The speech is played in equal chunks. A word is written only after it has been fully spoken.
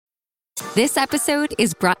This episode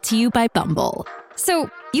is brought to you by Bumble. So,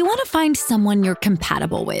 you want to find someone you're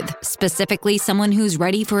compatible with, specifically someone who's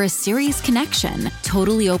ready for a serious connection,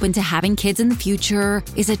 totally open to having kids in the future,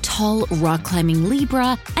 is a tall, rock-climbing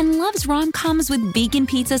Libra, and loves rom-coms with vegan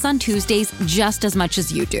pizzas on Tuesdays just as much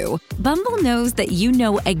as you do. Bumble knows that you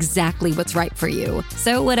know exactly what's right for you.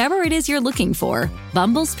 So whatever it is you're looking for,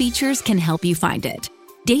 Bumble's features can help you find it.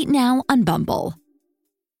 Date now on Bumble.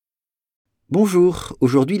 Bonjour,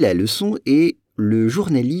 aujourd'hui la leçon est le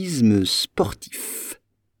journalisme sportif.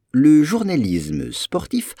 Le journalisme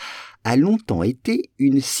sportif a longtemps été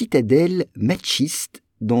une citadelle machiste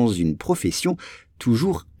dans une profession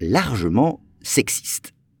toujours largement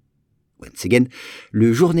sexiste. Once again,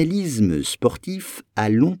 le journalisme sportif a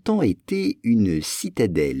longtemps été une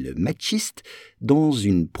citadelle machiste dans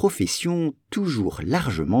une profession toujours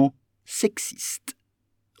largement sexiste.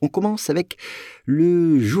 On commence avec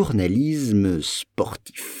le journalisme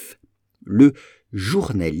sportif. Le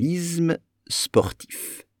journalisme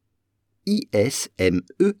sportif.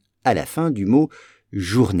 I-S-M-E à la fin du mot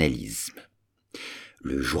journalisme.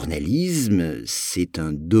 Le journalisme, c'est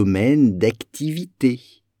un domaine d'activité.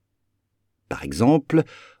 Par exemple,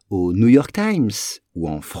 au New York Times ou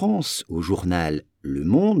en France, au journal Le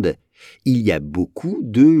Monde, il y a beaucoup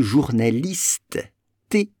de journalistes.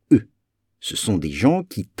 T-E. Ce sont des gens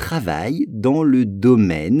qui travaillent dans le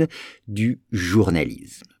domaine du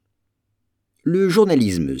journalisme. Le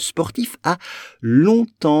journalisme sportif a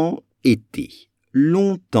longtemps été.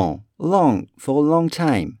 Longtemps. Long, for a long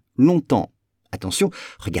time. Longtemps. Attention,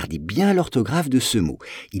 regardez bien l'orthographe de ce mot.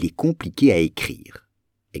 Il est compliqué à écrire.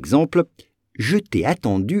 Exemple, je t'ai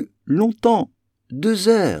attendu longtemps. 2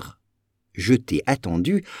 heures. Je t'ai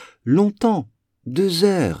attendu longtemps. 2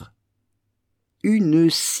 heures. Une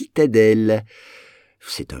citadelle.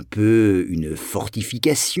 C'est un peu une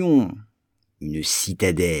fortification. Une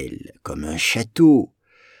citadelle, comme un château,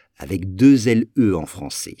 avec 2 L-E en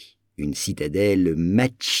français. Une citadelle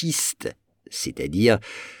machiste, c'est-à-dire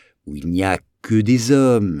où il n'y a que des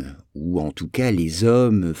hommes, où en tout cas les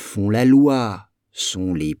hommes font la loi,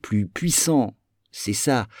 sont les plus puissants. C'est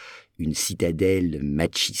ça, une citadelle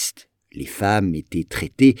machiste. Les femmes étaient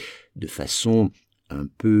traitées de façon un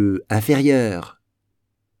peu inférieure.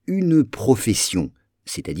 Une profession,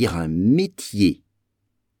 c'est-à-dire un métier.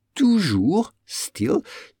 Toujours, still,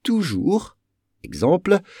 toujours.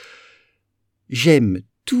 Exemple, j'aime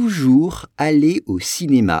toujours aller au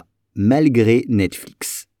cinéma malgré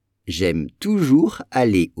Netflix. J'aime toujours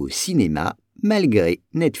aller au cinéma malgré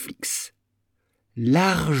Netflix.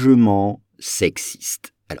 Largement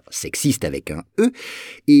sexiste. Alors, sexiste avec un E,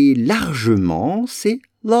 et largement, c'est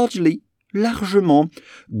largely, largement,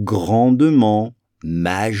 grandement,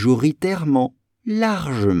 majoritairement,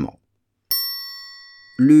 largement.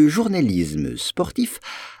 Le journalisme sportif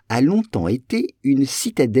a longtemps été une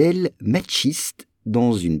citadelle machiste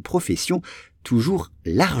dans une profession toujours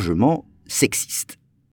largement sexiste.